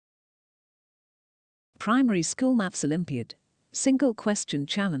Primary School Maths Olympiad. Single question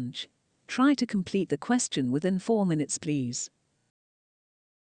challenge. Try to complete the question within 4 minutes, please.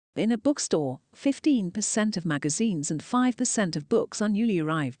 In a bookstore, 15% of magazines and 5% of books are newly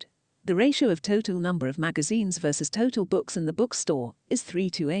arrived. The ratio of total number of magazines versus total books in the bookstore is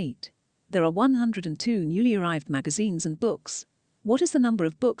 3:8. There are 102 newly arrived magazines and books. What is the number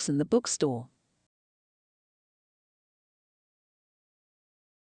of books in the bookstore?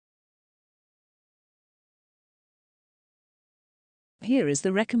 Here is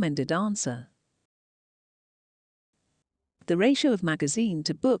the recommended answer. The ratio of magazine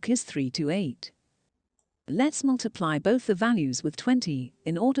to book is 3:8. Let's multiply both the values with 20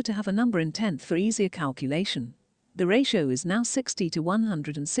 in order to have a number in tenth for easier calculation. The ratio is now 60 to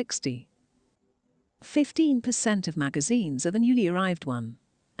 160. 15% of magazines are the newly arrived one.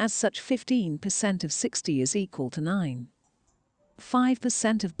 As such, 15% of 60 is equal to 9.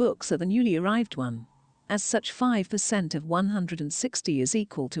 5% of books are the newly arrived one. As such, 5% of 160 is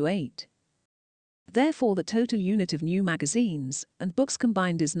equal to 8. Therefore, the total unit of new magazines and books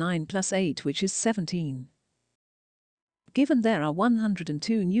combined is 9 plus 8, which is 17. Given there are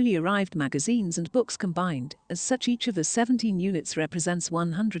 102 newly arrived magazines and books combined, as such each of the 17 units represents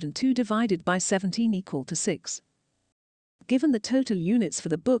 102 divided by 17 equal to 6. Given the total units for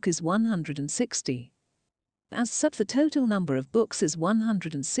the book is 160. As such, the total number of books is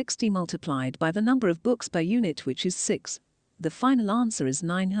 160 multiplied by the number of books per unit, which is 6. The final answer is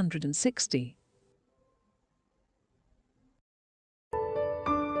 960.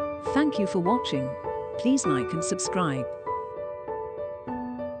 Thank you for watching. Please like and subscribe.